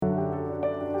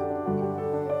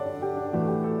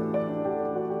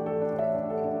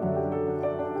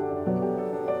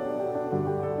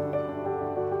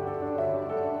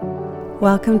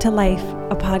Welcome to Life,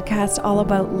 a podcast all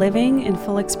about living in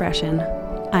full expression.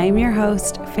 I am your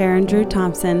host, Farron Drew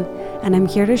Thompson, and I'm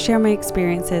here to share my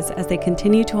experiences as they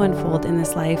continue to unfold in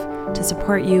this life to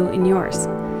support you in yours.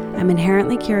 I'm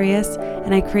inherently curious,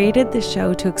 and I created this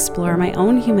show to explore my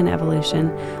own human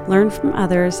evolution, learn from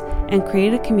others, and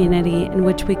create a community in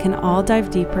which we can all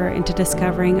dive deeper into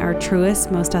discovering our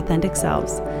truest, most authentic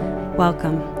selves.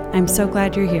 Welcome. I'm so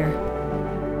glad you're here.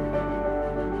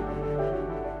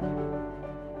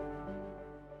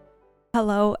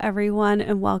 Hello, everyone,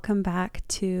 and welcome back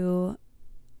to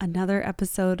another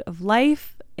episode of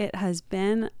Life. It has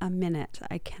been a minute.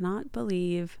 I cannot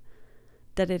believe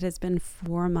that it has been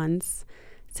 4 months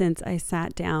since I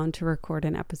sat down to record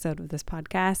an episode of this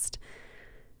podcast.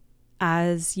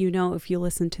 As you know, if you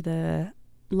listened to the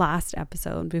last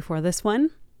episode before this one,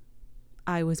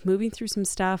 I was moving through some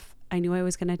stuff. I knew I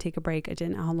was going to take a break. I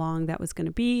didn't know how long that was going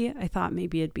to be. I thought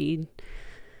maybe it'd be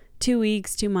 2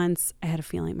 weeks, 2 months. I had a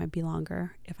feeling it might be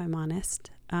longer, if I'm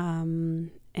honest. And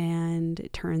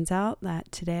it turns out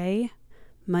that today,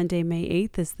 Monday, May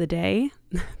 8th, is the day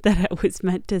that I was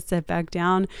meant to sit back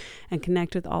down and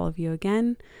connect with all of you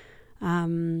again.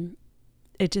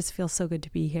 It just feels so good to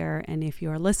be here. And if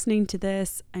you are listening to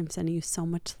this, I'm sending you so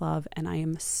much love, and I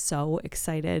am so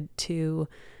excited to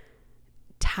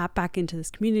tap back into this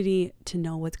community, to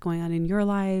know what's going on in your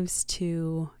lives,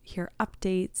 to hear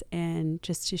updates, and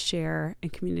just to share in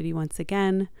community once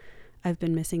again. I've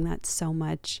been missing that so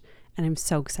much, and I'm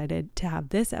so excited to have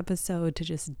this episode to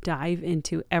just dive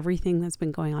into everything that's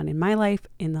been going on in my life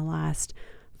in the last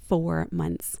 4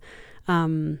 months.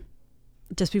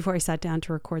 Just before I sat down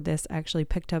to record this, I actually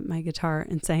picked up my guitar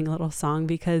and sang a little song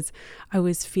because I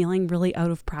was feeling really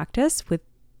out of practice with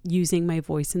using my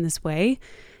voice in this way,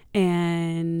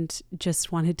 and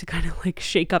just wanted to kind of like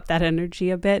shake up that energy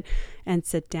a bit and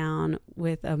sit down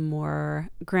with a more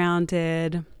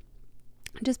grounded,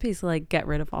 just basically like get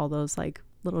rid of all those like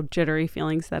little jittery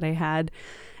feelings that I had.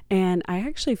 And I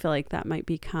actually feel like that might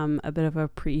become a bit of a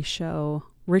pre-show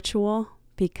ritual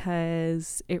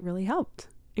because it really helped.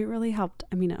 It really helped.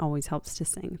 I mean, it always helps to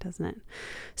sing, doesn't it?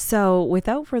 So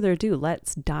without further ado,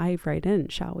 let's dive right in,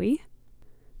 shall we?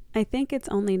 I think it's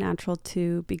only natural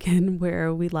to begin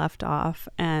where we left off,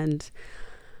 and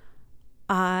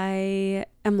I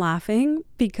am laughing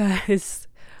because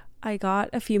I got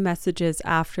a few messages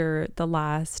after the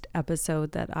last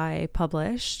episode that I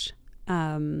published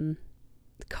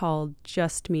called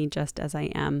Just Me, Just As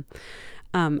I Am,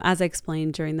 as I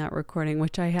explained during that recording,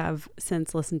 which I have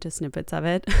since listened to snippets of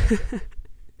it.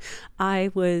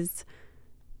 I was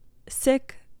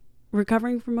sick,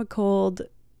 recovering from a cold,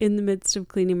 in the midst of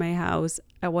cleaning my house.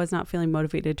 I was not feeling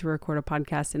motivated to record a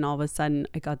podcast, and all of a sudden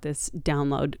I got this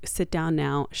download: sit down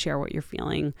now, share what you're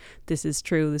feeling. This is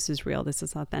true, this is real, this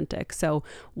is authentic. So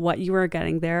what you were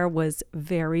getting there was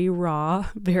very raw,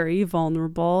 very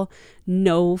vulnerable,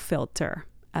 no filter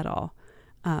at all.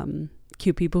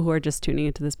 Cue people who are just tuning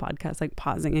into this podcast, like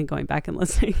pausing and going back and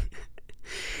listening.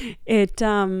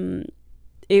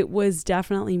 It was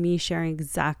definitely me sharing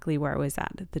exactly where I was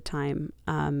at the time.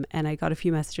 And I got a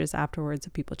few messages afterwards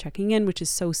of people checking in, which is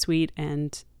so sweet.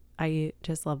 And I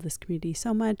just love this community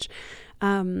so much.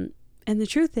 And the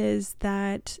truth is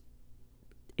that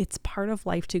it's part of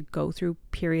life to go through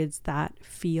periods that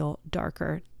feel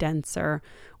darker, denser,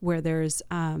 where there's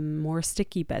more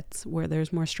sticky bits, where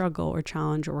there's more struggle or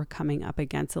challenge, or we're coming up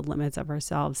against the limits of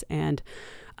ourselves. And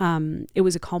it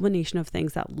was a culmination of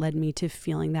things that led me to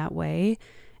feeling that way.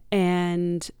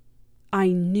 And I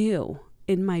knew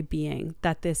in my being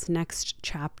that this next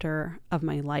chapter of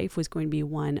my life was going to be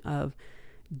one of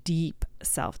deep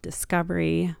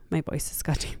self-discovery. My voice has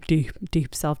got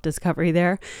deep self-discovery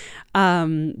there.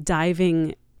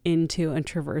 Diving into and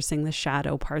traversing the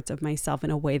shadow parts of myself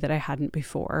in a way that I hadn't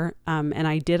before. And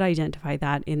I did identify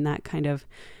that in that kind of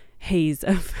haze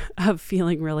of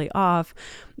feeling really off,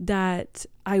 that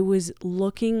I was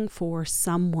looking for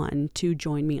someone to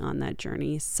join me on that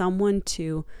journey, someone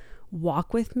to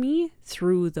walk with me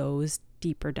through those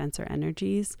deeper, denser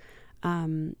energies.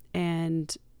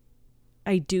 And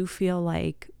I do feel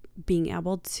like being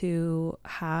able to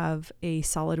have a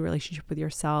solid relationship with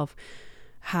yourself,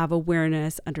 have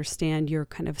awareness, understand your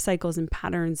kind of cycles and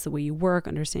patterns, the way you work,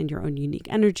 understand your own unique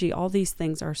energy. All these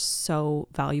things are so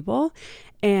valuable,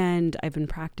 and I've been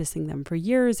practicing them for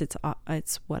years. It's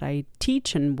what I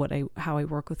teach and how I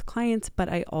work with clients. But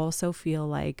I also feel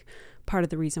like part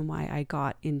of the reason why I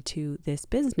got into this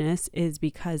business is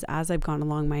because as I've gone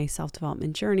along my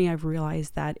self-development journey, I've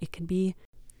realized that it can be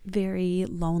very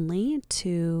lonely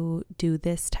to do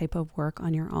this type of work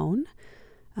on your own.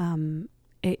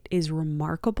 It is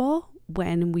remarkable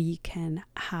when we can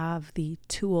have the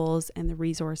tools and the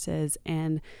resources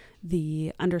and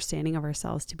the understanding of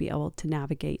ourselves to be able to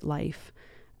navigate life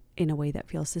in a way that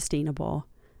feels sustainable,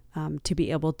 to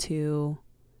be able to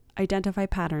identify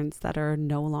patterns that are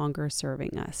no longer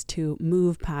serving us, to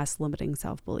move past limiting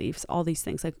self-beliefs, all these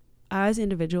things. Like, as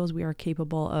individuals, we are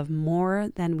capable of more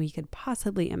than we could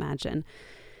possibly imagine.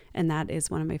 And that is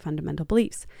one of my fundamental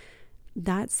beliefs.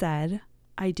 That said,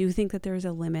 I do think that there's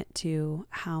a limit to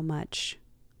how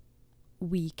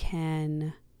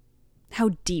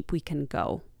deep we can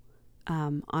go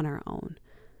on our own.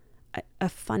 A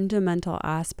fundamental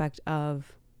aspect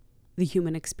of the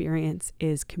human experience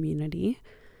is community.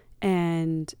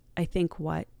 And I think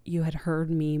what you had heard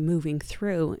me moving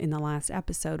through in the last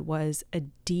episode was a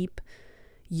deep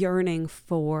yearning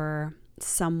for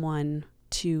someone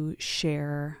to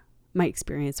share my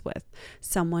experience with,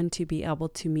 someone to be able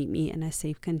to meet me in a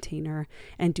safe container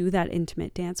and do that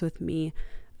intimate dance with me.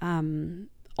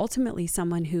 Ultimately,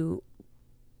 someone who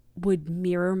would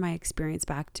mirror my experience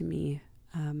back to me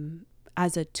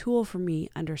as a tool for me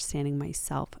understanding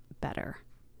myself better.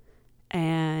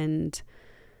 And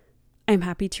I'm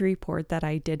happy to report that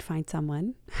I did find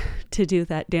someone to do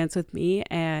that dance with me,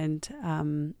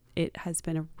 and it has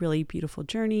been a really beautiful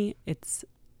journey. It's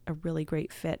a really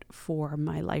great fit for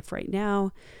my life right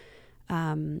now.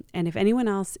 And if anyone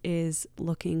else is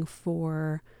looking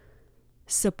for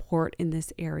support in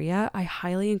this area, I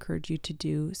highly encourage you to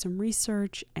do some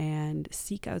research and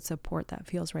seek out support that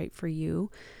feels right for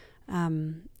you.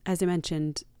 As I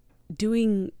mentioned,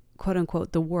 doing quote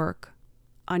unquote the work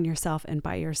on yourself and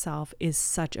by yourself is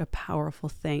such a powerful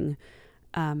thing.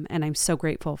 And I'm so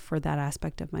grateful for that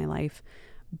aspect of my life.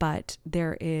 But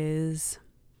there is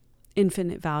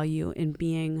infinite value in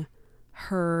being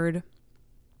heard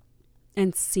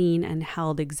and seen and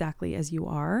held exactly as you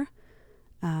are,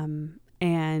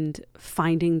 and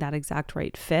finding that exact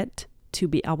right fit to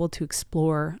be able to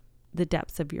explore the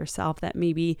depths of yourself that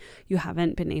maybe you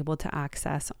haven't been able to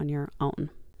access on your own.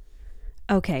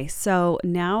 Okay, so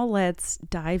now let's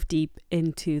dive deep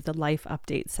into the life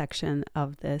update section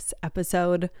of this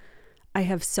episode. I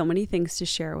have so many things to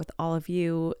share with all of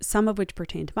you, some of which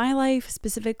pertain to my life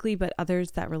specifically, but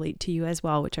others that relate to you as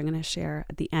well, which I'm going to share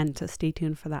at the end, so stay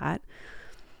tuned for that.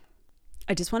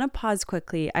 I just want to pause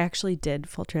quickly. I actually did,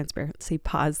 full transparency,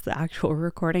 pause the actual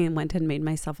recording and went and made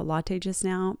myself a latte just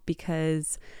now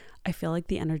because I feel like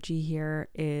the energy here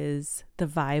is the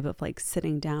vibe of like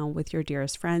sitting down with your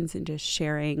dearest friends and just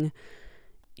sharing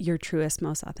your truest,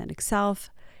 most authentic self.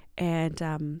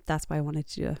 And that's why I wanted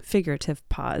to do a figurative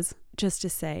pause, just to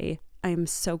say I'm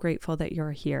so grateful that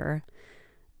you're here.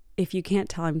 If you can't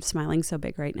tell, I'm smiling so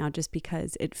big right now just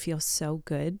because it feels so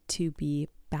good to be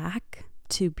back,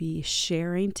 to be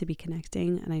sharing, to be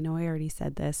connecting. And I know I already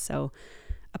said this, so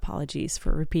apologies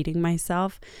for repeating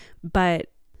myself. But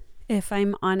if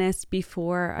I'm honest,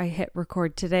 before I hit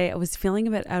record today, I was feeling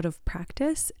a bit out of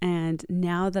practice. And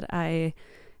now that I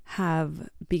have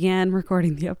began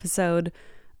recording the episode,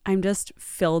 I'm just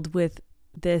filled with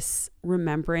this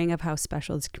remembering of how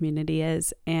special this community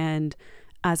is. And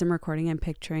as I'm recording, I'm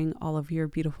picturing all of your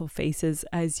beautiful faces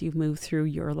as you move through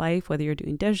your life, whether you're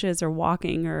doing dishes or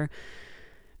walking or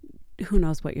who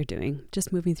knows what you're doing,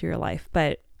 just moving through your life.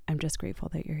 But I'm just grateful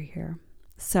that you're here.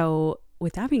 So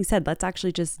with that being said, let's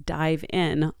actually just dive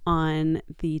in on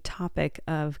the topic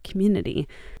of community.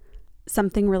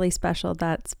 Something really special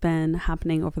that's been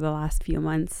happening over the last few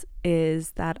months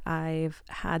is that I've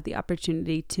had the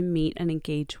opportunity to meet and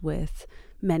engage with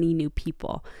many new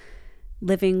people.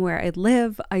 Living where I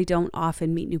live, I don't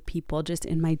often meet new people just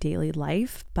in my daily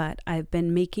life, but I've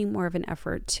been making more of an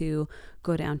effort to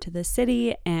go down to the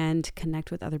city and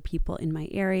connect with other people in my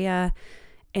area.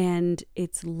 And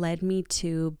it's led me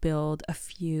to build a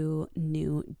few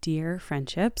new dear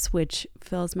friendships, which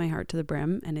fills my heart to the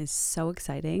brim and is so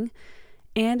exciting.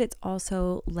 And it's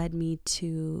also led me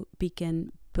to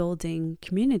begin building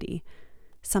community,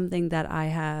 something that I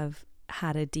have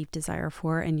had a deep desire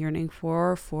for and yearning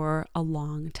for a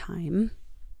long time.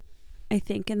 I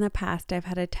think in the past I've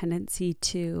had a tendency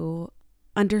to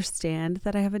understand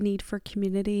that I have a need for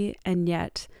community and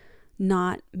yet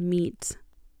not meet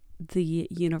the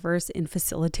universe in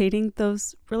facilitating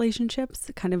those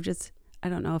relationships. Kind of just, I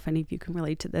don't know if any of you can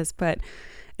relate to this, but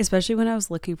especially when I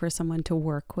was looking for someone to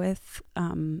work with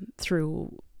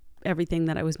through everything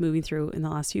that I was moving through in the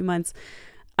last few months,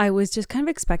 I was just kind of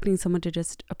expecting someone to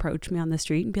just approach me on the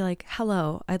street and be like,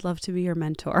 hello, I'd love to be your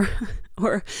mentor,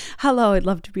 or hello, I'd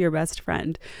love to be your best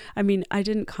friend. I mean, I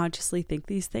didn't consciously think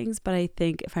these things, but I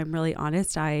think if I'm really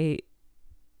honest, I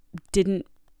didn't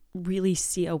really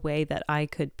see a way that I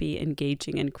could be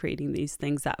engaging in creating these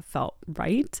things that felt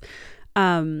right.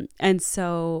 And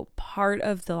so part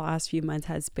of the last few months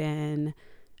has been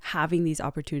having these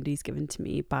opportunities given to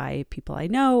me by people I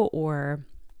know or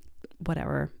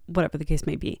whatever the case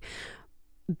may be.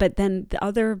 But then the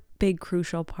other big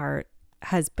crucial part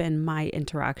has been my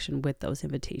interaction with those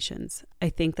invitations. I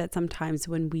think that sometimes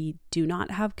when we do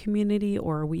not have community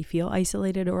or we feel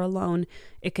isolated or alone,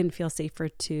 it can feel safer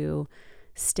to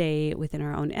stay within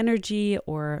our own energy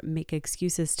or make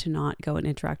excuses to not go and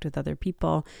interact with other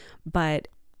people. But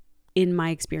in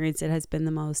my experience, it has been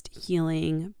the most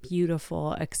healing,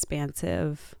 beautiful,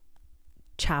 expansive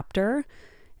chapter.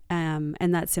 And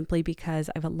that's simply because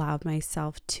I've allowed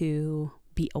myself to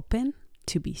be open,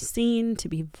 to be seen, to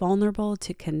be vulnerable,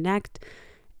 to connect.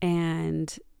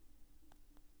 And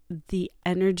the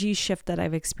energy shift that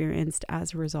I've experienced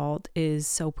as a result is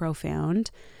so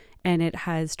profound. And it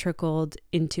has trickled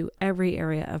into every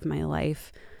area of my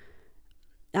life.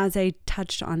 As I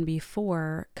touched on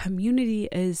before, community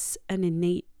is an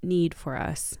innate need for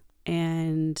us.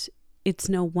 And it's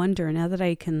no wonder now that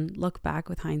I can look back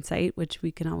with hindsight, which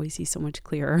we can always see so much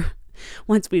clearer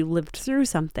once we lived through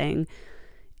something.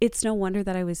 It's no wonder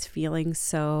that I was feeling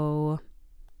so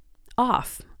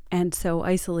off and so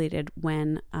isolated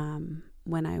when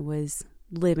I was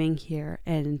living here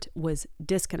and was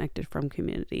disconnected from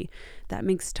community. That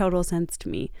makes total sense to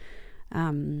me.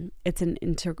 It's an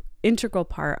integral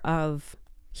part of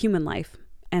human life.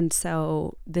 And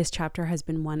so this chapter has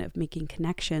been one of making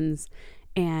connections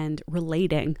and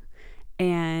relating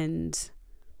and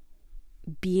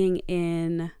being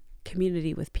in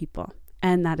community with people.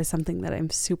 And that is something that I'm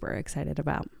super excited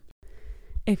about.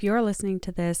 If you're listening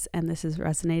to this and this is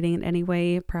resonating in any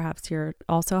way, perhaps you're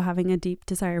also having a deep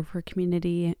desire for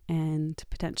community and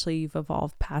potentially you've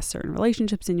evolved past certain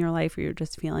relationships in your life or you're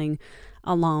just feeling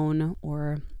alone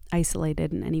or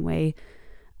isolated in any way,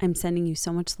 I'm sending you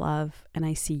so much love and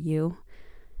I see you.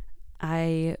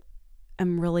 I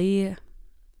am really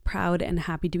proud and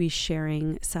happy to be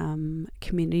sharing some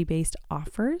community-based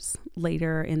offers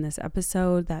later in this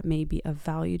episode that may be of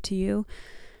value to you.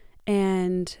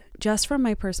 And just from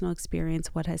my personal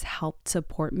experience, what has helped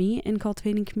support me in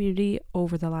cultivating community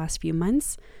over the last few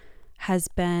months has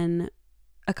been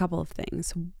a couple of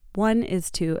things. One is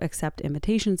to accept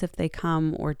invitations if they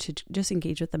come or to just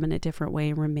engage with them in a different way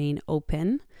and remain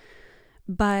open.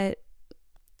 But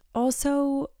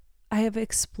also, I have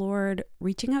explored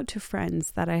reaching out to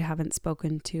friends that I haven't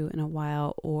spoken to in a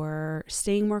while or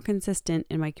staying more consistent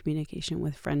in my communication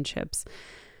with friendships.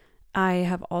 I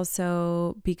have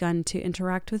also begun to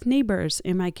interact with neighbors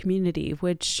in my community,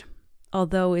 which,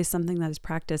 although is something that is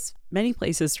practiced many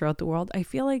places throughout the world, I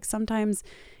feel like sometimes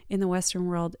in the Western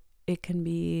world, it can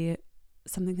be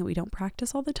something that we don't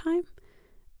practice all the time.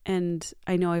 And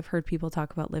I know I've heard people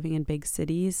talk about living in big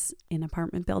cities, in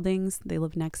apartment buildings. They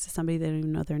live next to somebody, they don't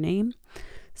even know their name.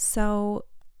 So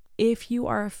if you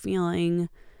are feeling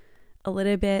a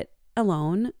little bit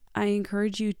alone, I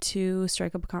encourage you to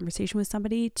strike up a conversation with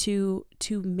somebody to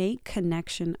make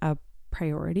connection a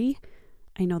priority.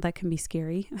 I know that can be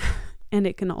scary and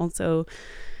it can also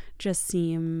just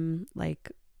seem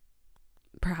like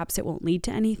perhaps it won't lead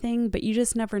to anything, but you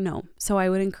just never know. So I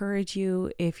would encourage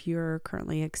you, if you're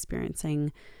currently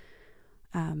experiencing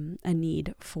a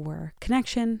need for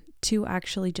connection, to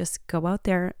actually just go out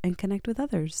there and connect with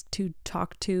others, to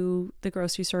talk to the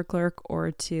grocery store clerk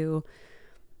or to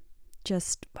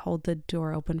just hold the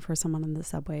door open for someone on the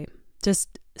subway.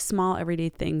 Just small everyday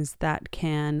things that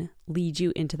can lead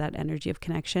you into that energy of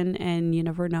connection, and you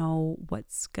never know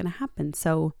what's going to happen.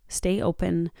 So stay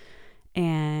open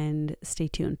and stay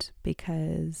tuned,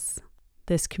 because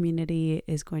this community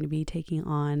is going to be taking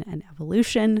on an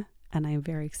evolution, and I'm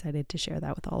very excited to share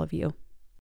that with all of you.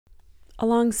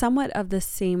 Along somewhat of the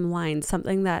same line,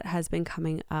 something that has been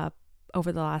coming up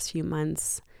over the last few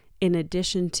months, in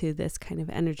addition to this kind of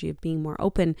energy of being more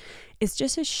open, is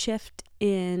just a shift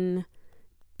in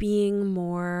being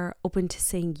more open to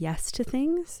saying yes to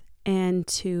things and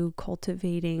to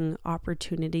cultivating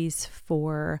opportunities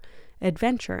for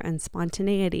adventure and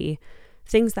spontaneity,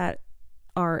 things that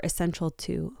are essential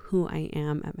to who I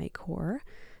am at my core.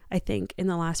 I think in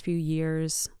the last few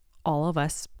years, all of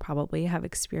us probably have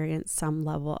experienced some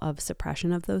level of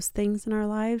suppression of those things in our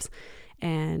lives,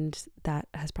 and that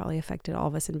has probably affected all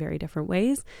of us in very different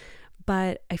ways.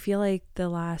 But I feel like the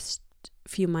last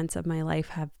few months of my life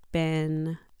have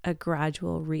been a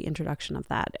gradual reintroduction of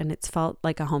that, and it's felt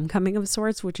like a homecoming of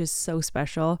sorts, which is so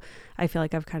special. I feel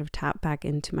like I've kind of tapped back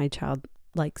into my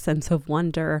childlike sense of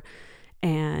wonder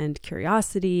and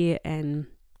curiosity, and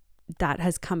that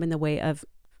has come in the way of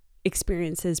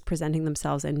experiences presenting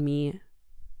themselves and me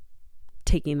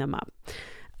taking them up.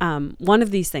 One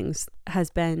of these things has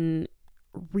been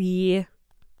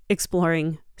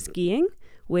re-exploring skiing,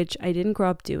 which I didn't grow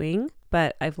up doing,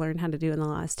 but I've learned how to do in the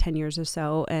last 10 years or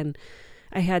so. And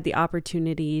I had the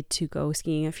opportunity to go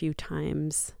skiing a few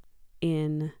times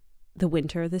in the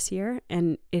winter this year,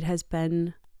 and it has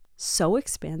been so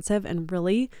expansive and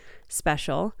really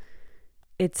special.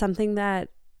 It's something that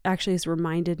actually has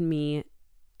reminded me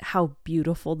how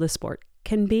beautiful the sport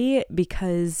can be,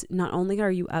 because not only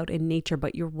are you out in nature,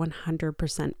 but you're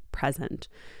 100% present.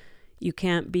 You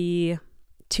can't be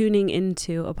tuning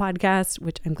into a podcast,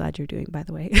 which I'm glad you're doing, by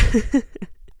the way,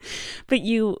 but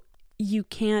you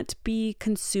can't be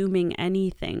consuming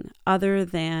anything other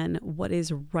than what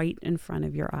is right in front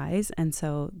of your eyes. And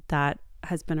so that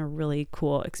has been a really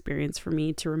cool experience for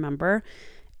me to remember,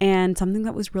 and something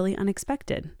that was really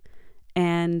unexpected.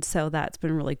 And so that's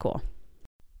been really cool.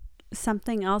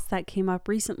 Something else that came up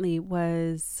recently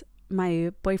was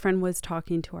my boyfriend was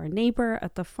talking to our neighbor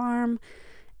at the farm,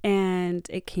 and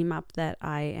it came up that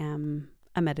I am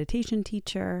a meditation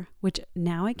teacher, which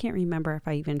now I can't remember if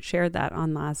I even shared that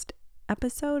on last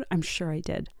episode. I'm sure I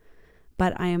did.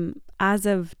 But I am, as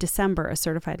of December, a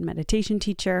certified meditation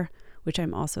teacher, which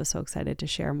I'm also so excited to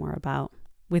share more about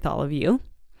with all of you.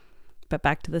 But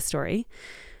back to the story.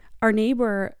 Our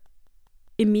neighbor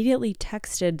immediately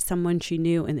texted someone she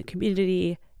knew in the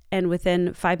community, and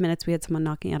within 5 minutes we had someone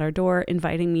knocking at our door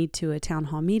inviting me to a town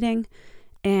hall meeting.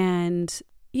 And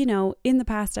you know, in the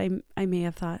past I may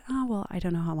have thought, oh well, I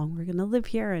don't know how long we're going to live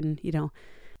here, and you know,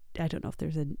 I don't know if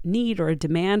there's a need or a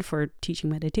demand for teaching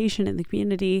meditation in the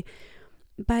community.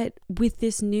 But with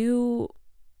this new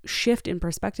shift in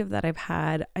perspective that I've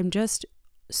had, I'm just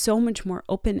so much more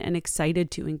open and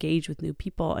excited to engage with new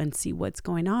people and see what's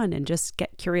going on and just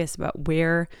get curious about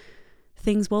where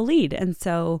things will lead. And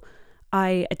so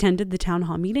I attended the town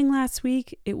hall meeting last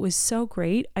week. It was so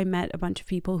great. I met a bunch of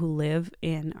people who live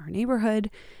in our neighborhood,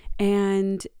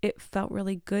 and it felt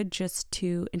really good just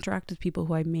to interact with people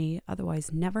who I may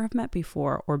otherwise never have met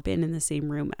before or been in the same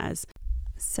room as.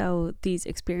 So these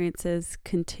experiences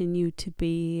continue to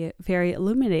be very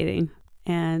illuminating,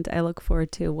 and I look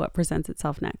forward to what presents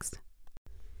itself next.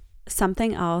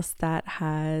 Something else that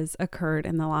has occurred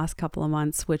in the last couple of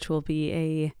months, which will be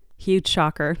a huge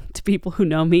shocker to people who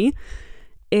know me,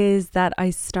 is that I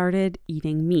started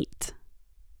eating meat.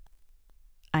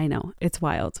 I know, it's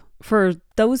wild. For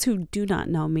those who do not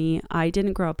know me, I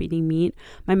didn't grow up eating meat.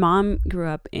 My mom grew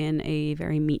up in a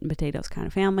very meat and potatoes kind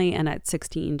of family, and at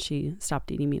 16, she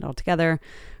stopped eating meat altogether.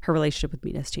 Her relationship with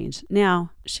meat has changed.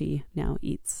 She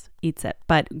eats it.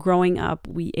 But growing up,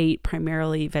 we ate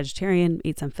primarily vegetarian,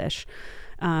 ate some fish.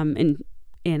 In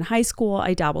high school,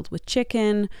 I dabbled with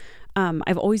chicken.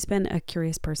 I've always been a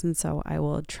curious person, so I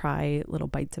will try little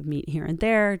bites of meat here and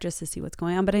there just to see what's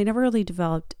going on, but I never really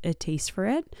developed a taste for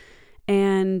it.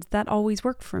 And that always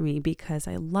worked for me because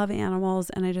I love animals,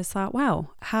 and I just thought,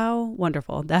 wow, how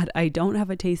wonderful that I don't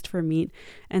have a taste for meat,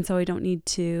 and so I don't need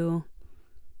to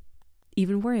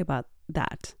even worry about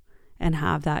that and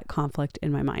have that conflict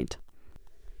in my mind.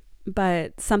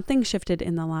 But something shifted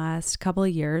in the last couple of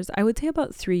years. I would say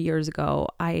about 3 years ago,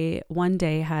 I one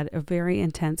day had a very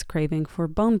intense craving for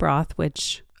bone broth,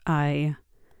 which I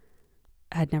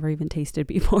had never even tasted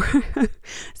before.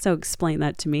 So explain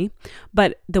that to me.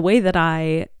 But the way that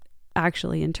I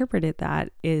actually interpreted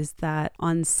that is that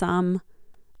on some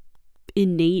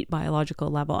innate biological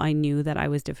level, I knew that I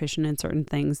was deficient in certain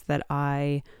things that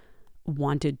I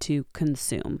wanted to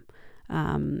consume.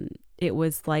 It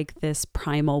was like this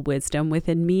primal wisdom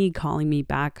within me calling me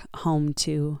back home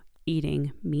to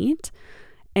eating meat.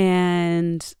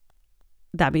 And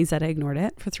that means that I ignored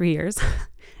it for 3 years.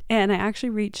 And I actually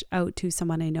reached out to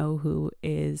someone I know who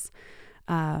is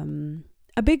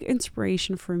a big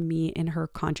inspiration for me in her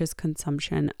conscious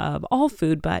consumption of all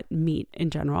food, but meat in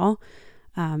general.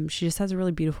 She just has a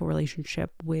really beautiful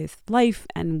relationship with life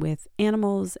and with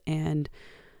animals and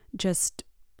just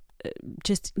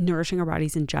nourishing our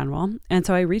bodies in general. And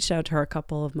so I reached out to her a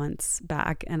couple of months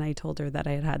back, and I told her that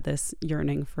I had had this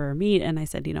yearning for meat. And I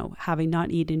said, you know, having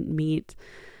not eaten meat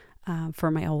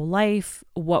for my whole life,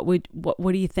 what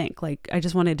do you think? Like, I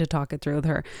just wanted to talk it through with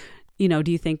her. You know,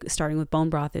 do you think starting with bone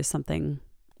broth is something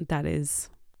that is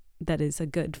a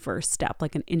good first step,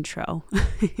 like an intro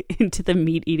into the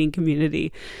meat eating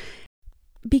community?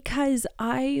 Because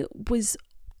I was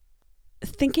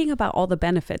thinking about all the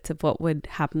benefits of what would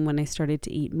happen when I started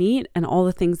to eat meat and all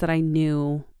the things that I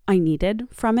knew I needed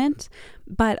from it.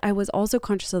 But I was also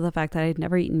conscious of the fact that I'd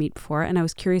never eaten meat before. And I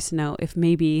was curious to know if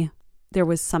maybe there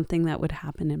was something that would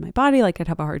happen in my body, like I'd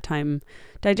have a hard time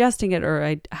digesting it, or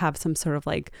I'd have some sort of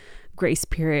like grace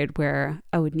period where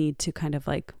I would need to kind of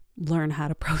like learn how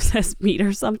to process meat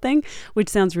or something, which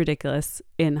sounds ridiculous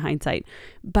in hindsight.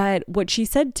 But what she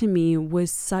said to me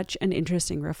was such an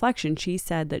interesting reflection. She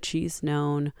said that she's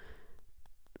known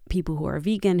people who are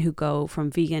vegan who go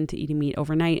from vegan to eating meat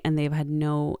overnight, and they've had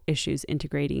no issues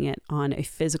integrating it on a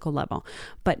physical level.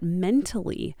 But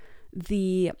mentally,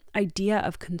 the idea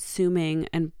of consuming,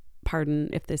 and pardon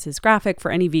if this is graphic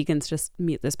for any vegans, just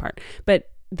mute this part,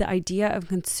 but the idea of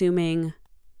consuming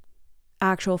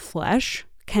actual flesh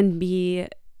can be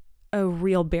a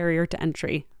real barrier to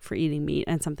entry for eating meat,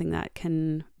 and something that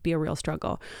can be a real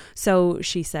struggle. So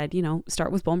she said,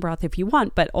 start with bone broth if you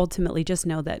want, but ultimately just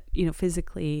know that,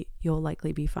 physically you'll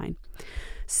likely be fine.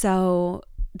 So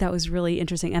that was really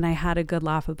interesting. And I had a good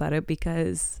laugh about it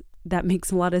because that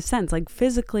makes a lot of sense. Like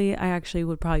physically, I actually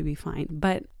would probably be fine,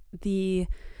 but the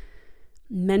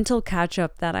mental catch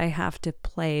up that I have to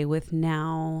play with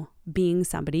now being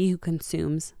somebody who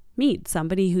consumes meat,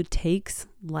 somebody who takes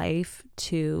life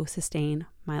to sustain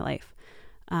my life.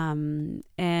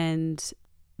 And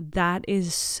that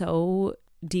is so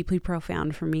deeply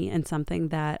profound for me, and something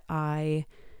that I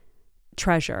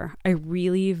treasure. I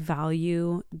really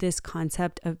value this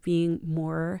concept of being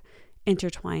more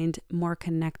intertwined, more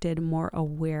connected, more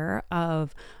aware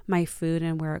of my food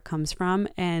and where it comes from.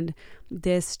 And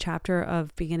this chapter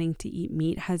of beginning to eat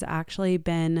meat has actually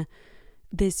been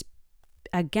this,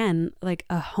 again, like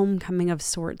a homecoming of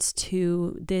sorts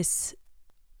to this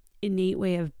innate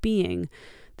way of being,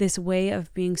 this way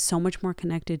of being so much more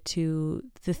connected to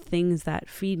the things that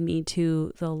feed me,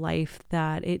 to the life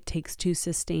that it takes to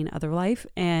sustain other life.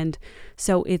 And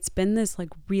so it's been this like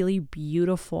really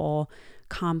beautiful,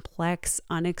 complex,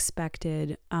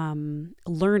 unexpected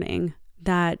learning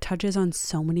that touches on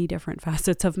so many different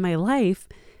facets of my life.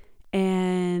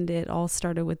 And it all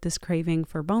started with this craving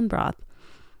for bone broth,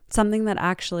 something that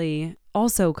actually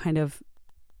also kind of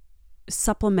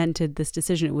supplemented this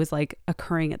decision. It was like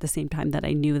occurring at the same time that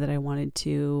I knew that I wanted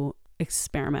to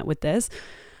experiment with this.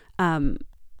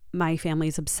 My family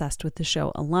is obsessed with the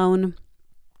show Alone.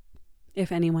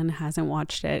 If anyone hasn't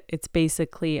watched it, it's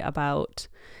basically about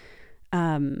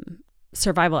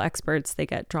survival experts. They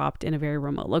get dropped in a very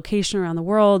remote location around the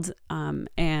world,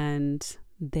 and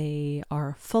they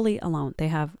are fully alone. They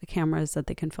have cameras that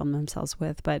they can film themselves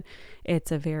with, but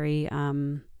it's a very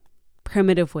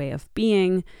primitive way of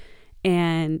being.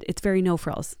 And it's very no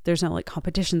frills. There's no like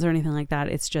competitions or anything like that.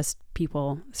 It's just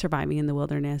people surviving in the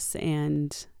wilderness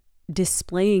and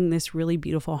displaying this really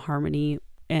beautiful harmony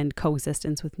and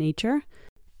coexistence with nature.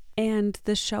 And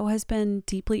the show has been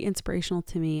deeply inspirational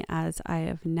to me as I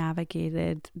have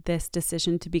navigated this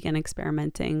decision to begin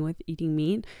experimenting with eating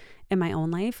meat in my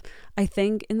own life. I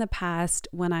think in the past,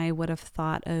 when I would have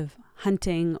thought of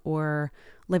hunting or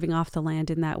living off the land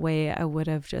in that way, I would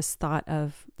have just thought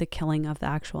of the killing of the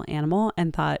actual animal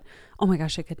and thought, oh my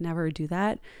gosh, I could never do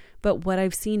that. But what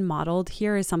I've seen modeled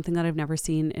here is something that I've never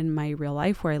seen in my real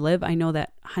life where I live. I know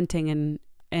that hunting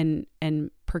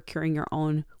and procuring your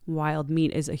own wild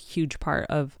meat is a huge part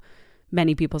of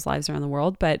many people's lives around the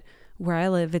world, but where I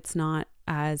live, it's not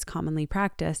as commonly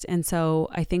practiced. And so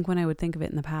I think when I would think of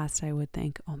it in the past, I would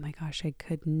think, oh my gosh, I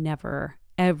could never,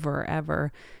 ever,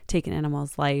 ever take an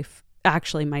animal's life,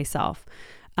 actually myself.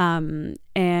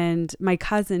 And my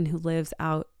cousin who lives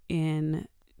out in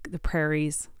the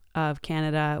prairies of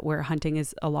Canada, where hunting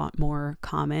is a lot more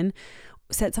common,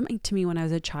 said something to me when I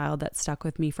was a child that stuck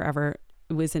with me forever.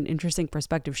 It was an interesting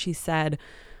perspective. She said,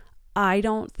 I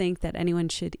don't think that anyone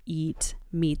should eat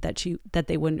meat that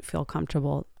they wouldn't feel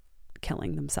comfortable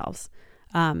killing themselves.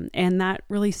 And that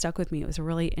really stuck with me. It was a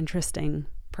really interesting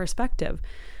perspective.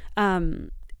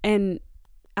 And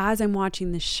as I'm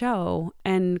watching the show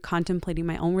and contemplating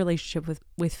my own relationship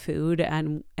with food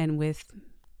and with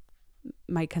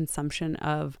my consumption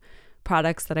of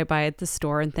products that I buy at the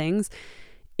store and things,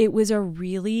 it was a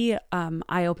really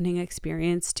eye-opening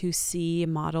experience to see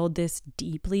modeled this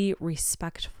deeply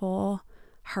respectful,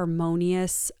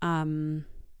 harmonious,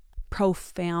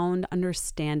 profound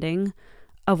understanding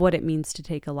of what it means to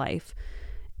take a life.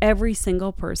 Every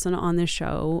single person on the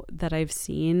show that I've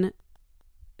seen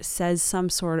says some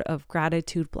sort of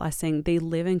gratitude, blessing. They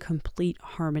live in complete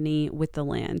harmony with the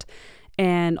land.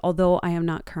 And although I am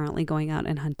not currently going out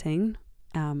and hunting,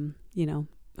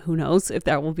 who knows if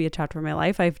that will be a chapter of my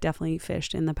life. I've definitely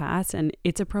fished in the past, and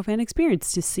it's a profound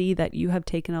experience to see that you have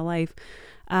taken a life.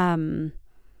 But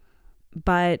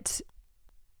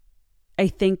I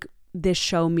think this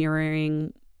show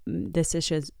mirroring this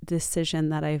decision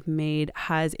that I've made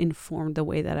has informed the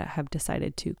way that I have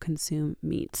decided to consume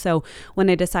meat. So when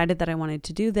I decided that I wanted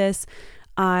to do this,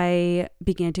 I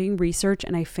began doing research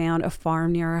and I found a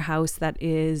farm near our house that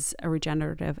is a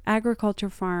regenerative agriculture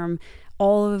farm.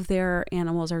 All of their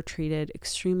animals are treated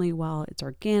extremely well. It's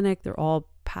organic. They're all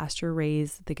pasture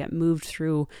raised. They get moved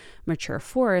through mature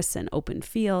forests and open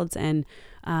fields. And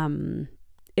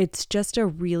it's just a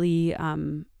really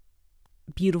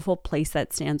beautiful place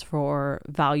that stands for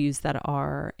values that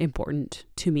are important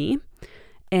to me.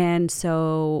 And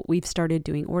so we've started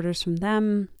doing orders from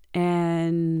them,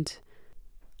 and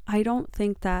I don't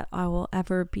think that I will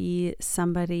ever be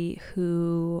somebody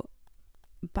who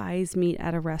buys meat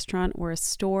at a restaurant or a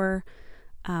store.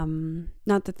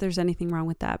 Not that there's anything wrong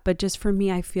with that, but just for me,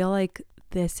 I feel like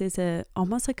this is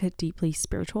almost like a deeply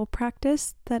spiritual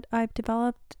practice that I've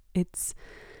developed. It's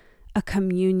a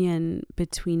communion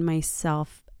between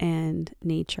myself and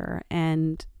nature.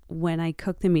 And when I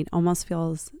cook the meat, it almost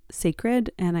feels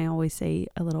sacred. And I always say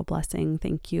a little blessing,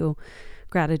 thank you,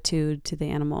 gratitude to the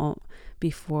animal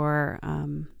before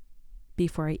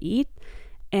I eat.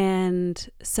 And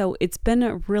so it's been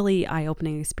a really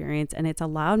eye-opening experience, and it's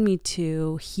allowed me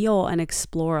to heal and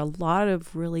explore a lot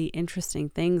of really interesting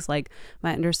things, like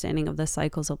my understanding of the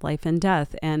cycles of life and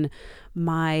death and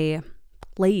my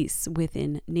place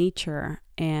within nature,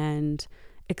 and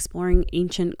exploring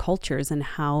ancient cultures and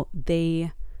how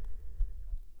they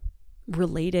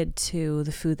related to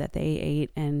the food that they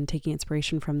ate and taking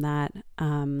inspiration from that.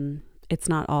 It's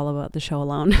not all about the show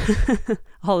alone,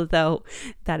 although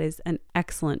that is an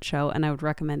excellent show and I would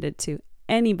recommend it to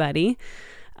anybody.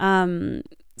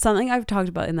 Something I've talked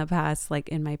about in the past, like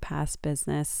in my past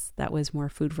business that was more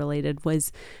food related,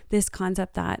 was this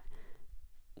concept that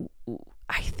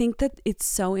I think that it's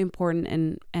so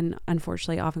important and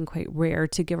unfortunately often quite rare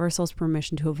to give ourselves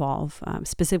permission to evolve,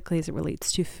 specifically as it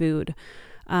relates to food.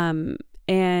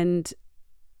 And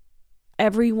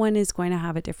everyone is going to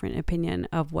have a different opinion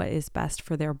of what is best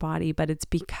for their body, but it's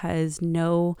because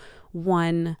no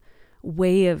one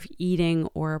way of eating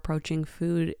or approaching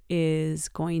food is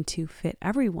going to fit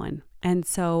everyone. And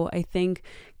so I think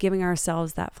giving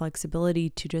ourselves that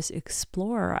flexibility to just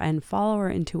explore and follow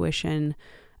our intuition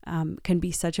can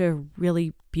be such a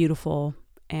really beautiful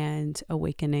and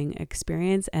awakening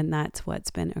experience. And that's what's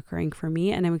been occurring for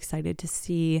me. And I'm excited to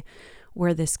see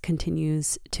where this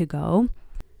continues to go.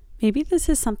 Maybe this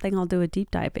is something I'll do a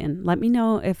deep dive in. Let me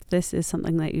know if this is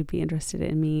something that you'd be interested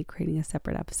in me creating a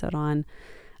separate episode on.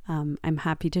 I'm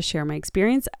happy to share my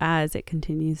experience as it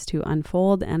continues to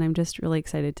unfold, and I'm just really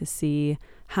excited to see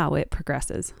how it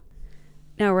progresses.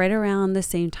 Now, right around the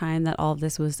same time that all of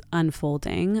this was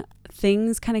unfolding,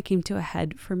 things kind of came to a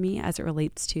head for me as it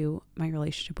relates to my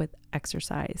relationship with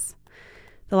exercise.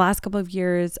 The last couple of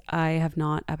years, I have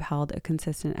not upheld a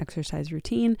consistent exercise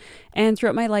routine. And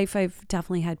throughout my life, I've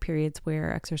definitely had periods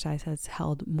where exercise has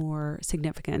held more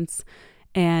significance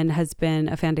and has been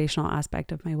a foundational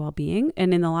aspect of my well-being.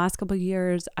 And in the last couple of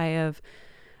years, I have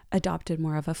adopted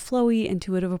more of a flowy,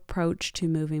 intuitive approach to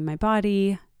moving my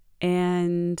body.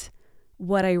 And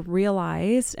what I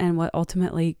realized, and what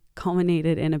ultimately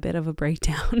culminated in a bit of a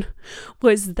breakdown,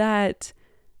 was that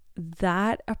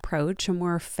approach, a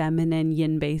more feminine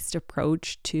yin-based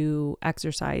approach to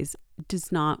exercise,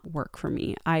 does not work for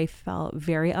me. I felt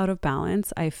very out of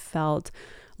balance. I felt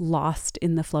lost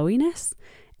in the flowiness,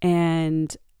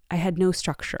 and I had no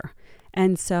structure.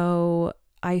 And so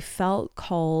I felt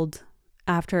called,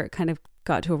 after it kind of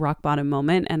got to a rock bottom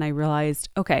moment, and I realized,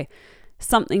 okay,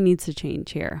 something needs to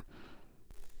change here.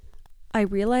 I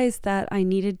realized that I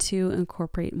needed to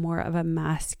incorporate more of a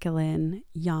masculine,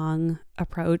 yang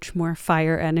approach, more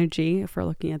fire energy, if we're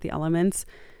looking at the elements,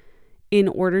 in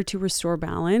order to restore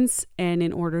balance and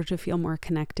in order to feel more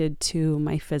connected to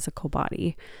my physical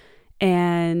body.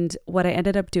 And what I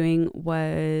ended up doing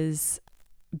was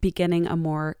beginning a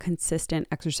more consistent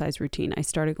exercise routine. I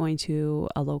started going to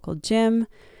a local gym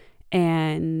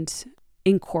and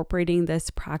incorporating this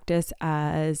practice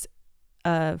as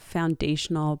a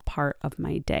foundational part of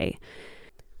my day.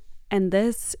 And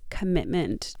this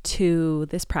commitment to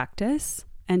this practice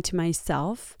and to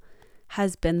myself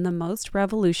has been the most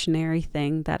revolutionary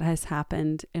thing that has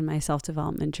happened in my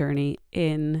self-development journey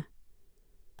in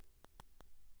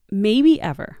maybe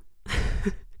ever.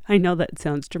 I know that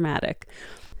sounds dramatic.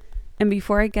 And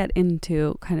before I get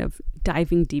into kind of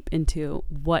diving deep into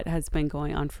what has been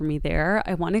going on for me there,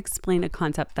 I want to explain a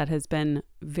concept that has been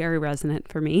very resonant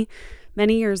for me.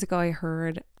 Many years ago, I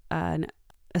heard an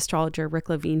astrologer, Rick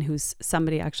Levine, who's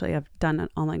somebody actually I've done an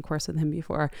online course with him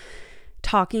before,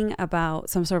 talking about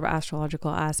some sort of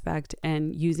astrological aspect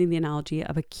and using the analogy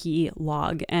of a key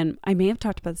log. And I may have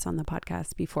talked about this on the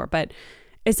podcast before, but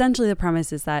essentially the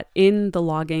premise is that in the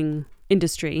logging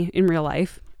industry, in real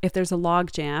life, if there's a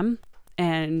log jam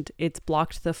and it's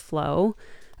blocked the flow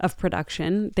of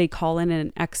production, they call in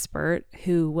an expert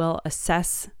who will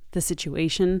assess the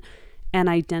situation and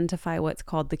identify what's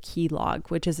called the key log,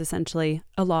 which is essentially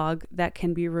a log that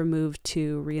can be removed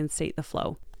to reinstate the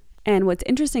flow. And what's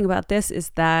interesting about this is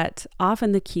that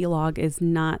often the key log is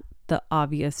not the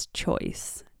obvious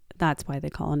choice. That's why they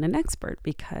call in an expert,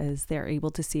 because they're able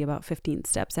to see about 15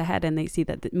 steps ahead, and they see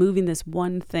that moving this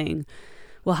one thing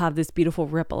will have this beautiful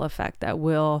ripple effect that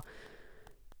will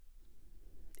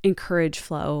encourage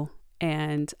flow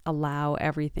and allow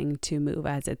everything to move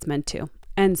as it's meant to.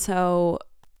 And so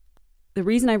the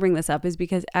reason I bring this up is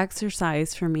because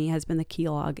exercise for me has been the key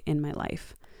log in my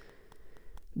life.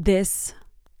 This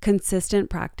consistent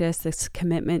practice, this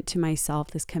commitment to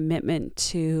myself, this commitment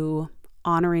to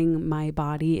honoring my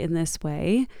body in this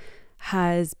way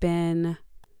has been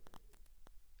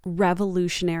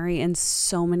revolutionary in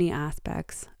so many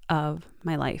aspects of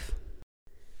my life.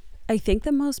 I think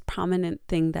the most prominent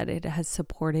thing that it has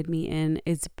supported me in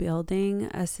is building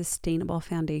a sustainable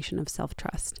foundation of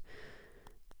self-trust.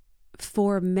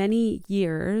 For many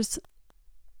years,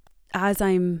 as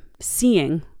I'm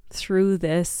seeing through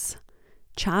this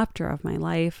chapter of my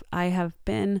life, I have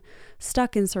been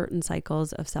stuck in certain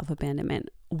cycles of self-abandonment.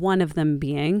 One of them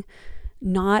being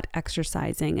not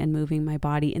exercising and moving my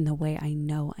body in the way I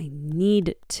know I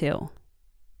need to.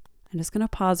 I'm just going to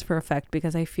pause for effect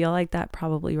because I feel like that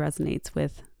probably resonates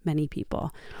with many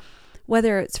people.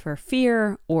 Whether it's for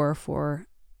fear or for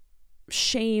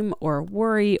shame or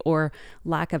worry or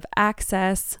lack of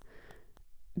access,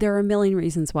 there are a million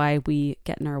reasons why we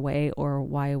get in our way or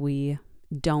why we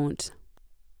don't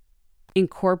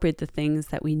incorporate the things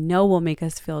that we know will make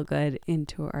us feel good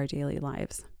into our daily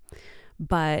lives.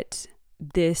 But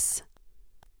this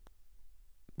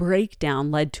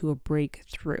breakdown led to a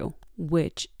breakthrough,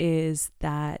 which is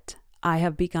that I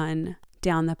have begun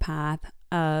down the path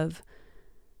of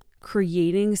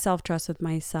creating self-trust with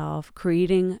myself,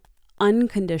 creating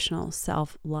unconditional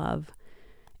self-love.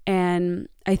 And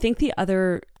I think the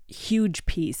other huge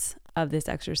piece of this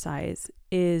exercise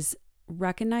is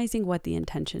recognizing what the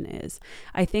intention is.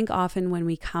 I think often when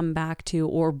we come back to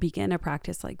or begin a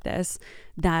practice like this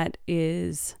that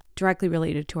is directly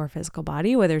related to our physical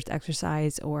body, whether it's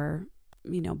exercise or,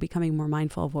 becoming more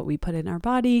mindful of what we put in our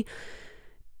body,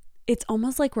 it's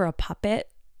almost like we're a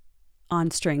puppet on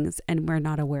strings and we're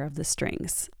not aware of the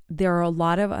strings. There are a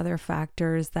lot of other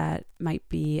factors that might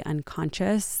be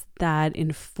unconscious that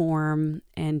inform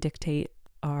and dictate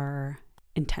our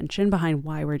intention behind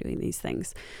why we're doing these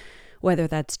things. Whether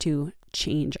that's to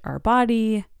change our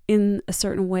body in a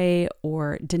certain way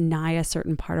or deny a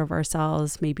certain part of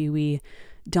ourselves. Maybe we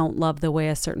don't love the way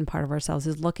a certain part of ourselves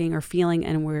is looking or feeling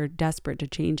and we're desperate to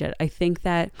change it. I think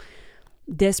that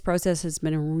this process has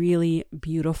been really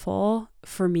beautiful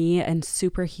for me and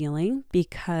super healing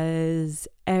because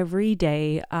every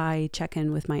day I check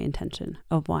in with my intention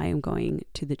of why I'm going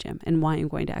to the gym and why I'm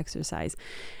going to exercise,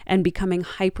 and becoming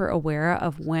hyper aware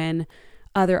of when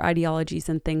other ideologies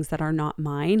and things that are not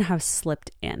mine have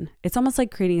slipped in. It's almost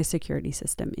like creating a security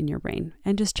system in your brain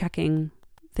and just checking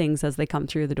things as they come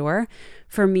through the door.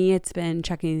 For me, it's been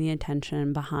checking the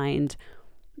intention behind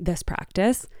this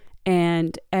practice.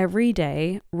 And every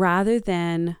day, rather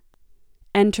than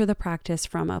enter the practice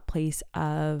from a place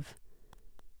of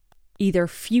either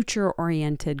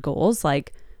future-oriented goals,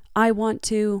 like I want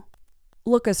to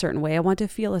look a certain way, I want to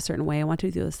feel a certain way, I want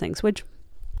to do those things, which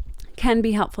can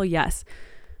be helpful, yes.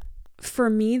 For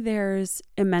me, there's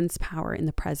immense power in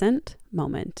the present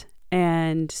moment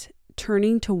and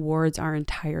turning towards our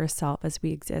entire self as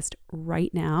we exist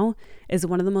right now is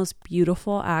one of the most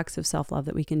beautiful acts of self-love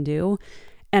that we can do.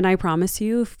 And I promise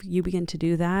you, if you begin to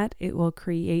do that, it will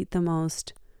create the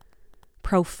most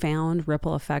profound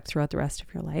ripple effect throughout the rest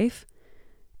of your life.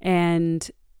 And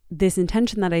this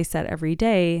intention that I set every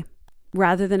day,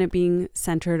 rather than it being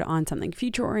centered on something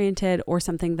future-oriented or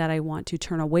something that I want to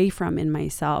turn away from in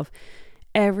myself,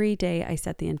 every day I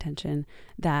set the intention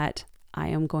that I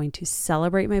am going to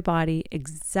celebrate my body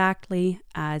exactly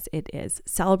as it is,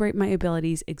 celebrate my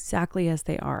abilities exactly as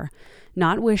they are,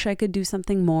 not wish I could do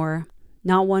something more,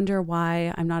 not wonder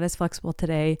why I'm not as flexible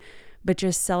today, but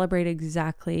just celebrate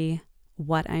exactly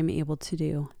what I'm able to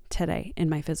do today in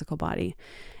my physical body.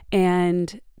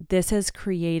 And this has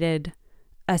created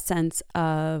a sense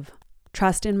of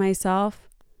trust in myself,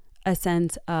 a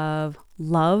sense of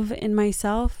love in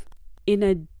myself in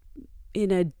a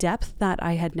in a depth that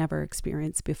I had never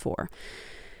experienced before.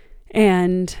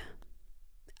 And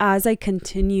as I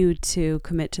continued to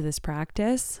commit to this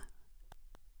practice,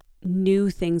 new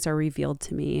things are revealed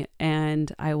to me,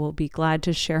 and I will be glad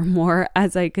to share more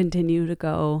as I continue to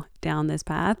go down this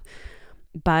path.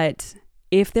 But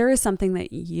if there is something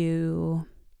that you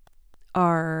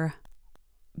are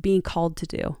being called to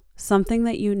do, something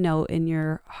that you know in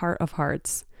your heart of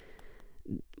hearts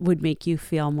would make you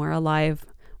feel more alive,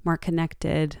 more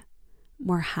connected,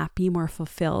 more happy, more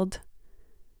fulfilled,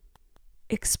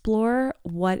 explore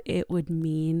what it would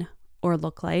mean or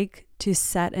look like to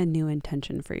set a new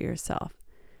intention for yourself.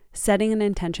 Setting an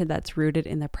intention that's rooted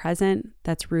in the present,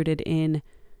 that's rooted in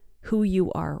who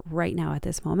you are right now at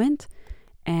this moment.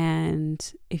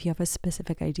 And if you have a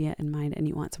specific idea in mind and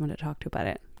you want someone to talk to about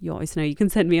it, you always know you can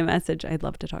send me a message. I'd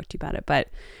love to talk to you about it. But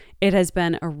it has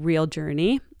been a real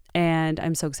journey, and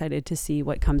I'm so excited to see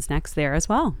what comes next there as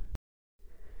well.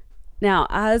 Now,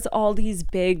 as all these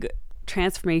big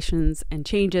transformations and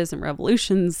changes and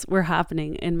revolutions were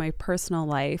happening in my personal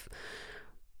life,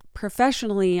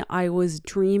 professionally, I was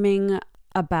dreaming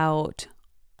about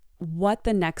what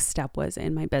the next step was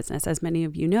in my business. As many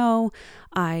of you know,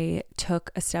 I took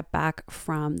a step back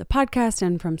from the podcast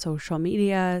and from social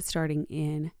media starting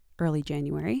in early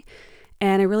January.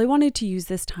 And I really wanted to use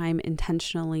this time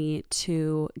intentionally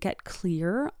to get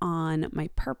clear on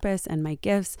my purpose and my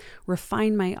gifts,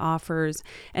 refine my offers,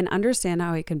 and understand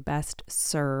how I could best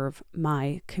serve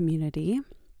my community.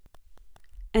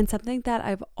 And something that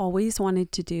I've always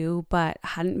wanted to do, but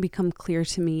hadn't become clear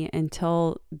to me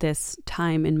until this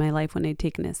time in my life when I'd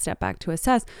taken a step back to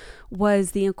assess,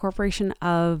 was the incorporation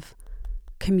of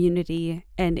community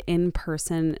and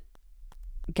in-person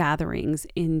gatherings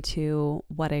into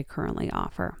what I currently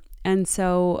offer. And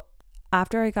so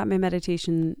after I got my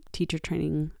meditation teacher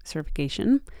training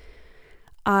certification,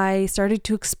 I started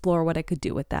to explore what I could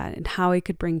do with that and how I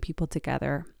could bring people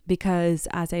together. Because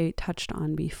as I touched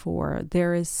on before,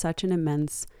 there is such an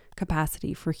immense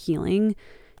capacity for healing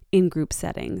in group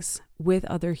settings with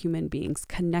other human beings,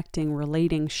 connecting,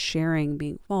 relating, sharing,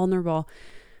 being vulnerable.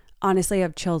 Honestly, I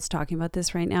have chills talking about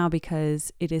this right now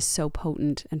because it is so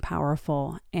potent and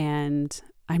powerful. And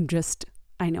I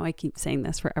know I keep saying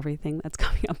this for everything that's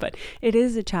coming up, but it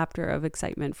is a chapter of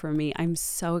excitement for me. I'm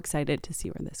so excited to see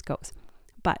where this goes.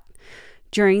 But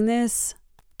during this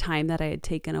time that I had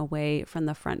taken away from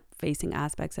the front-facing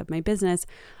aspects of my business,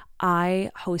 I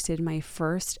hosted my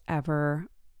first ever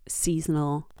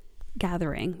seasonal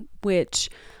gathering, which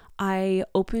I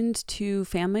opened to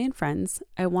family and friends.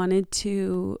 I wanted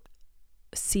to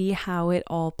see how it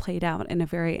all played out in a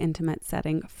very intimate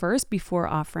setting first before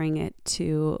offering it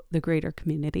to the greater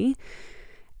community.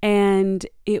 And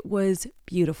it was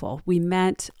beautiful. We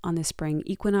met on the spring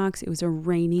equinox. It was a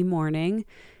rainy morning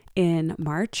in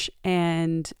March,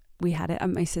 and we had it at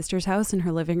my sister's house in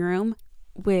her living room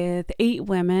with 8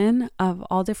 women of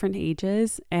all different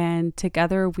ages. And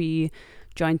together we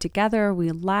joined together,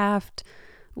 we laughed,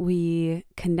 we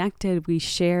connected, we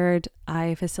shared.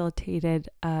 I facilitated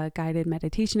a guided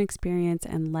meditation experience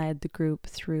and led the group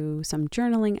through some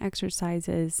journaling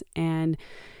exercises. And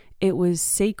it was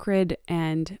sacred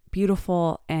and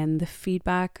beautiful, and the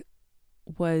feedback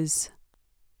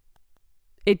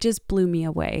it just blew me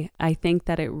away. I think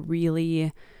that it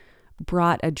really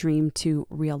brought a dream to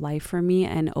real life for me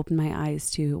and opened my eyes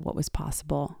to what was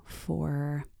possible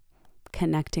for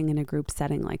connecting in a group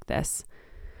setting like this.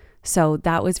 So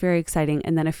that was very exciting.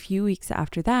 And then a few weeks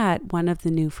after that, one of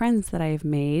the new friends that I've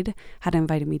made had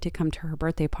invited me to come to her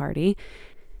birthday party.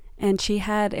 And she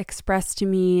had expressed to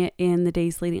me in the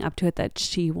days leading up to it that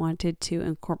she wanted to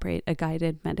incorporate a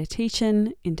guided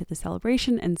meditation into the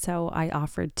celebration. And so I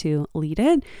offered to lead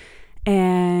it.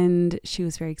 And she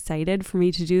was very excited for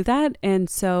me to do that. And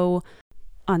so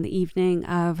on the evening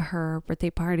of her birthday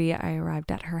party, I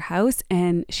arrived at her house,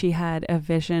 and she had a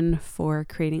vision for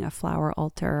creating a flower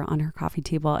altar on her coffee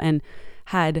table and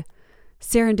had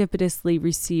serendipitously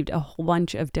received a whole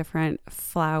bunch of different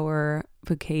flower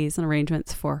bouquets and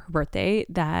arrangements for her birthday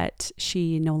that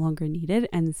she no longer needed,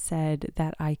 and said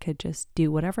that I could just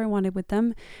do whatever I wanted with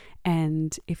them.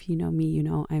 And if you know me, you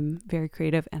know I'm very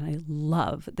creative, and I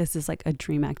love, this is like a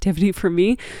dream activity for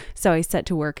me. So I set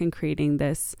to work in creating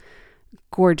this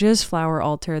gorgeous flower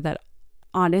altar that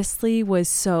honestly was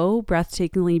so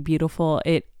breathtakingly beautiful.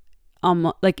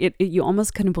 You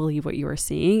almost couldn't believe what you were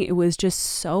seeing. It was just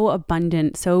so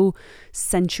abundant, so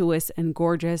sensuous and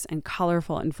gorgeous and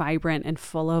colorful and vibrant and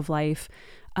full of life.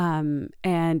 And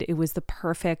it was the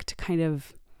perfect kind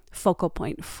of focal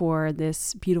point for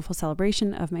this beautiful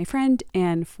celebration of my friend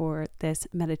and for this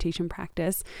meditation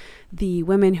practice. The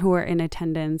women who were in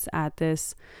attendance at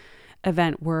this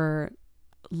event were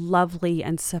lovely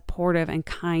and supportive and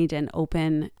kind and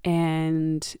open,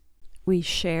 and we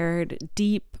shared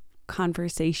deep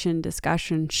conversation,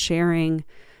 discussion, sharing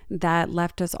that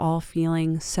left us all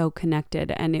feeling so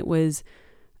connected. And it was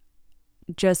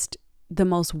just the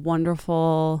most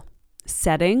wonderful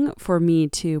setting for me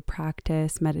to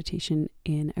practice meditation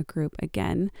in a group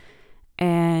again.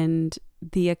 And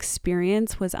the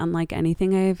experience was unlike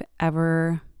anything I've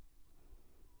ever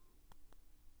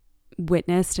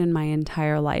witnessed in my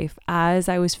entire life. As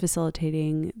I was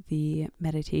facilitating the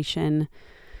meditation,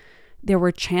 there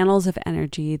were channels of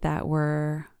energy that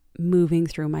were moving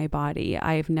through my body.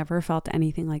 I've never felt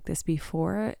anything like this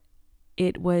before.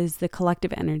 It was the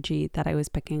collective energy that I was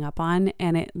picking up on,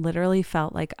 and it literally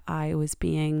felt like I was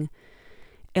being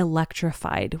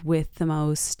electrified with the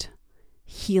most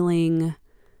healing,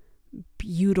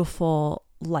 beautiful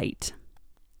light.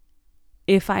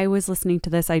 If I was listening to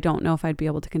this, I don't know if I'd be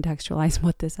able to contextualize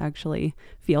what this actually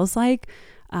feels like.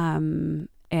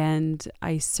 And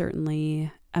I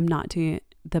certainly am not doing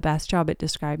the best job at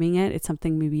describing it. It's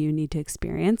something maybe you need to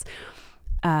experience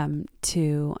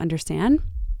to understand.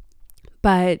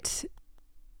 But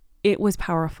it was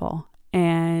powerful.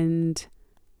 And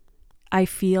I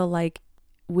feel like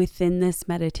within this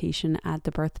meditation at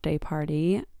the birthday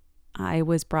party, I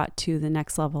was brought to the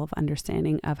next level of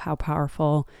understanding of how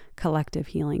powerful collective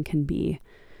healing can be.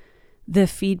 The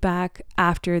feedback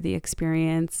after the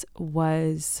experience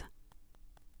was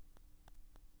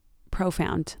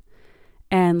profound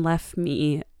and left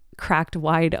me cracked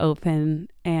wide open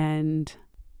and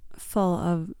full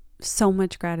of so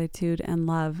much gratitude and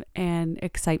love and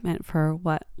excitement for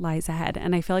what lies ahead.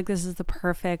 And I feel like this is the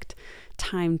perfect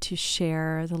time to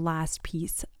share the last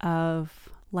piece of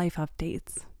life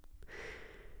updates.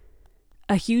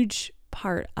 A huge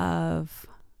part of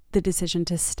the decision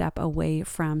to step away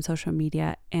from social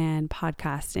media and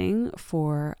podcasting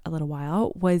for a little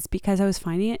while was because I was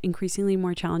finding it increasingly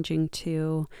more challenging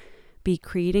to be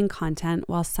creating content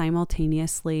while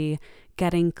simultaneously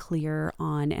getting clear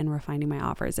on and refining my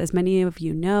offers. As many of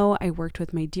you know, I worked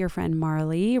with my dear friend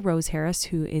Marley Rose Harris,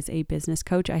 who is a business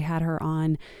coach. I had her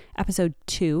on episode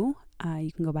 2.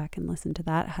 You can go back and listen to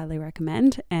that. Highly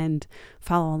recommend, and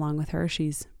follow along with her.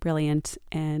 She's brilliant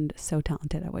and so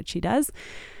talented at what she does.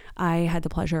 I had the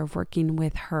pleasure of working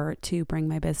with her to bring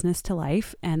my business to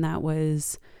life, and that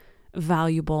was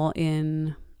valuable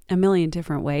in a million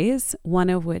different ways. One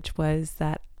of which was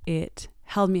that it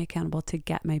held me accountable to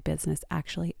get my business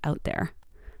actually out there.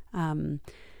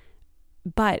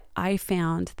 But I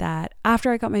found that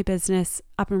after I got my business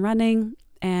up and running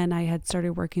and I had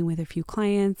started working with a few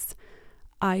clients,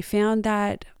 I found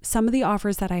that some of the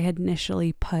offers that I had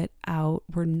initially put out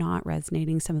were not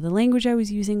resonating. Some of the language I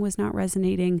was using was not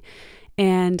resonating.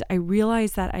 And I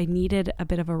realized that I needed a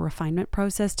bit of a refinement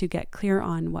process to get clear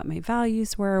on what my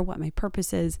values were, what my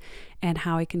purpose is, and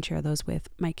how I can share those with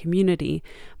my community.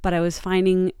 But I was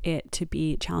finding it to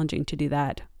be challenging to do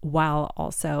that while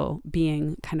also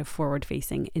being kind of forward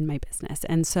facing in my business.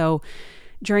 And so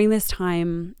during this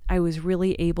time, I was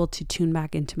really able to tune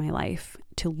back into my life,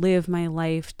 to live my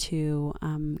life, to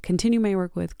continue my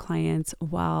work with clients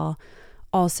while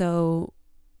also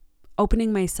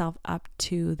opening myself up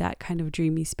to that kind of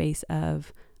dreamy space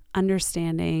of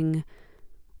understanding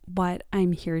what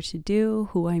I'm here to do,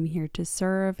 who I'm here to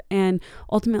serve. And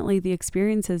ultimately, the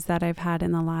experiences that I've had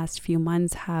in the last few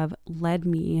months have led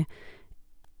me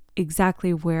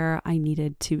exactly where I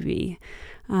needed to be.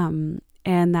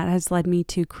 And that has led me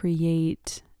to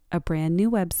create a brand new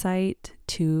website,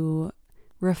 to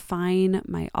refine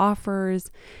my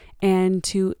offers, and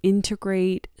to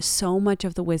integrate so much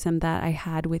of the wisdom that I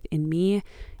had within me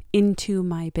into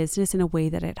my business in a way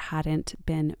that it hadn't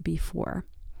been before.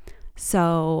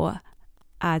 So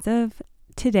as of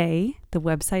today, the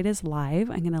website is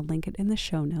live. I'm going to link it in the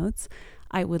show notes.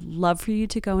 I would love for you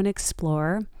to go and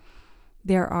explore.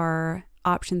 There are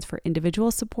options for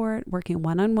individual support, working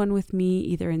one-on-one with me,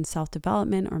 either in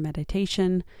self-development or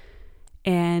meditation.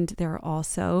 And there are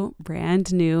also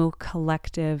brand new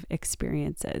collective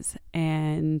experiences.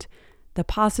 And the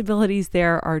possibilities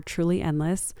there are truly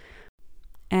endless.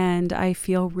 And I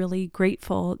feel really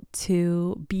grateful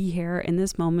to be here in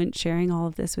this moment, sharing all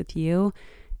of this with you.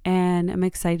 And I'm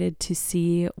excited to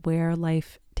see where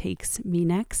life takes me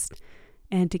next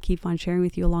and to keep on sharing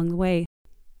with you along the way.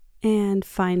 And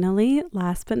finally,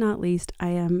 last but not least, I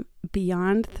am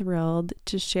beyond thrilled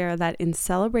to share that in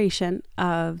celebration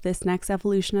of this next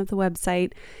evolution of the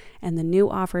website and the new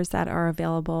offers that are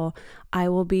available, I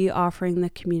will be offering the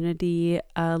community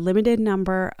a limited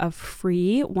number of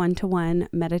free one-to-one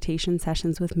meditation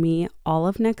sessions with me all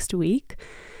of next week.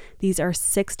 These are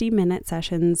 60-minute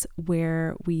sessions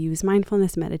where we use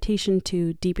mindfulness meditation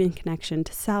to deepen connection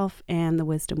to self and the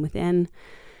wisdom within.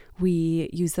 We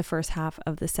use the first half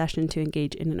of the session to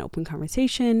engage in an open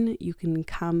conversation. You can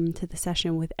come to the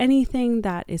session with anything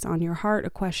that is on your heart,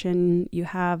 a question you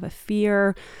have, a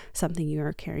fear, something you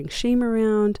are carrying shame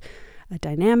around, a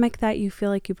dynamic that you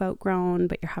feel like you've outgrown,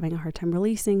 but you're having a hard time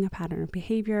releasing, a pattern of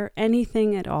behavior,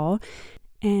 anything at all.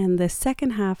 And the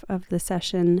second half of the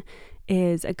session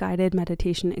is a guided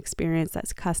meditation experience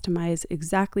that's customized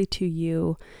exactly to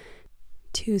you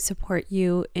to support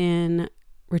you in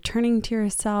returning to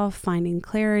yourself, finding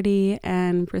clarity,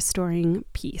 and restoring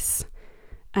peace.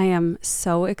 I am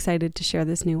so excited to share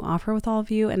this new offer with all of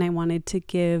you, and I wanted to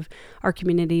give our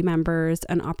community members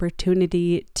an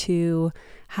opportunity to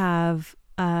have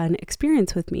an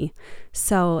experience with me.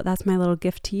 So that's my little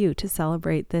gift to you to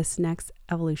celebrate this next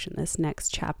evolution, this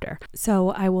next chapter. So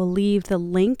I will leave the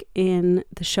link in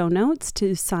the show notes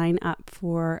to sign up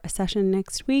for a session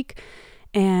next week.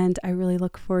 And I really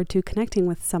look forward to connecting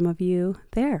with some of you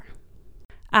there.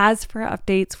 As for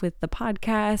updates with the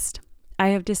podcast, I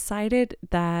have decided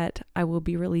that I will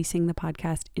be releasing the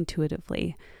podcast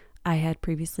intuitively. I had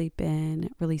previously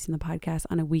been releasing the podcast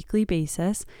on a weekly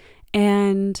basis,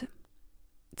 and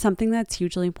something that's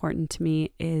hugely important to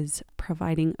me is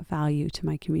providing value to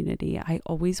my community. I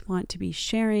always want to be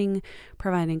sharing,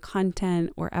 providing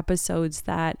content or episodes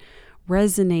that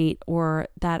resonate or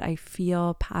that I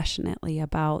feel passionately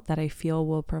about, that I feel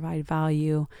will provide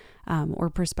value or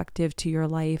perspective to your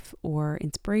life or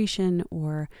inspiration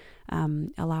or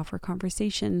allow for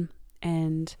conversation.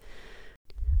 And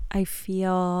I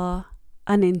feel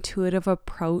an intuitive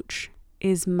approach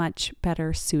is much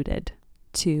better suited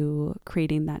to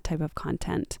creating that type of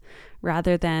content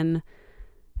rather than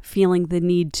feeling the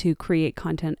need to create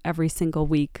content every single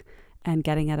week and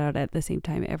getting it out at the same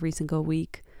time every single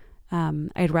week.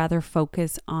 I'd rather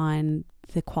focus on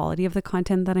the quality of the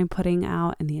content that I'm putting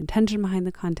out and the intention behind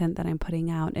the content that I'm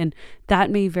putting out. And that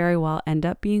may very well end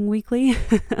up being weekly,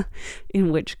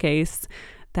 in which case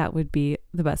that would be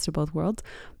the best of both worlds.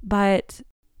 But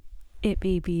it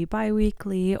may be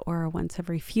bi-weekly or once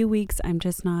every few weeks. I'm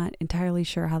just not entirely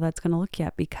sure how that's going to look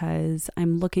yet, because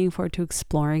I'm looking forward to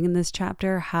exploring in this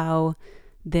chapter how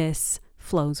this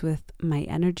flows with my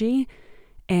energy,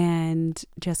 and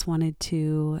just wanted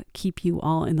to keep you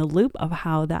all in the loop of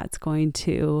how that's going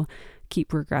to keep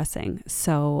progressing.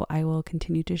 So I will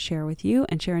continue to share with you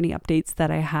and share any updates that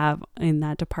I have in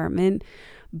that department.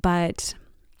 But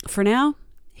for now,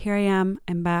 here I am.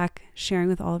 I'm back sharing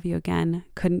with all of you again.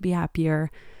 Couldn't be happier.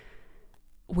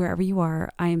 Wherever you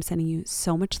are, I am sending you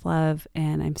so much love,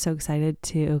 and I'm so excited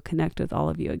to connect with all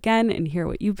of you again and hear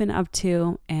what you've been up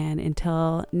to. And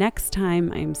until next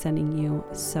time, I'm sending you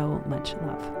so much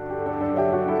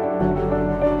love.